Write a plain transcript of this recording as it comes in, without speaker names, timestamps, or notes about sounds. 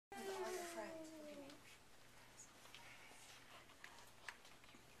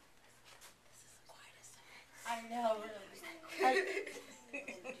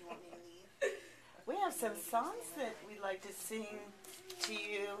songs that we'd like to sing to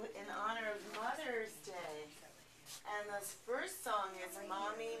you in honor of Mother's Day. And this first song is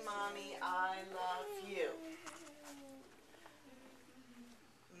Mommy, Mommy, I Love You.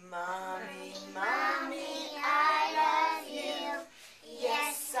 Mommy, Mommy, I love you.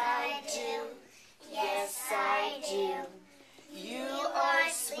 Yes, I do. Yes, I do. You are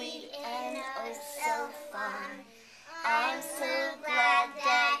sweet and oh so fine. I'm so glad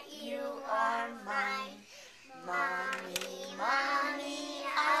that you are mine. Mommy, Mommy,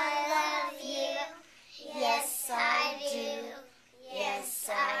 I love you. Yes, I do. Yes,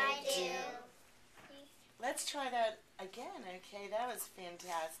 I do. Let's try that again, okay? That was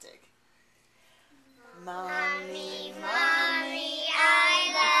fantastic. Mommy, Mommy, I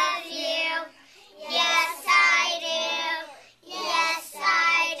love you. Yes, I do. Yes,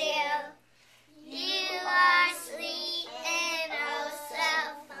 I do. You are sweet and oh so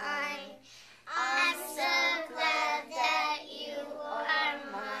fine. I'm so glad that you are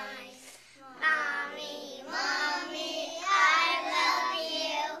mine. Mommy, Mommy, I love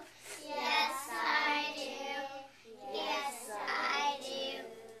you. Yes, I do. Yes, I do.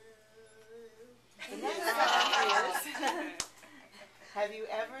 The next song is, have you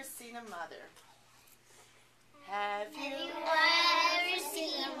ever seen a mother? Have you ever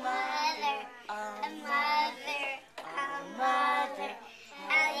seen a mother? A mother, a mother.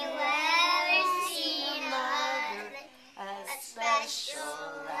 Have you ever seen a mother as special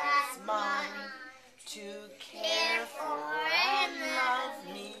as mine? To care for and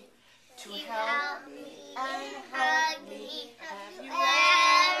love me, to help me and hug me. Have you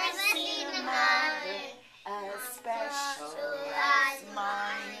ever seen a mother as special as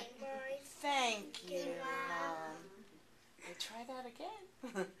mine? Thank you, Mom. Try that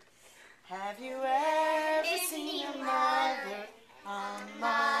again. Have you ever seen a mother? A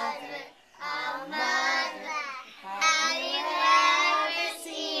mother, a mother. Have you ever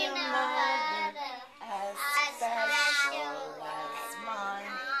seen a mother as special as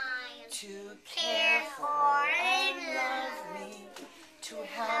mine? To care for and love me, to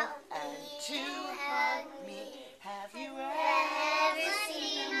help and to hug me. Have you ever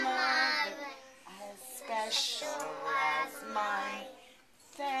seen a mother as special as mine?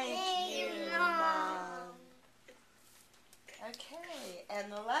 Thank you, Mom. Okay,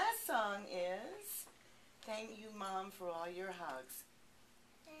 and the last song is Thank You, Mom, for All Your Hugs.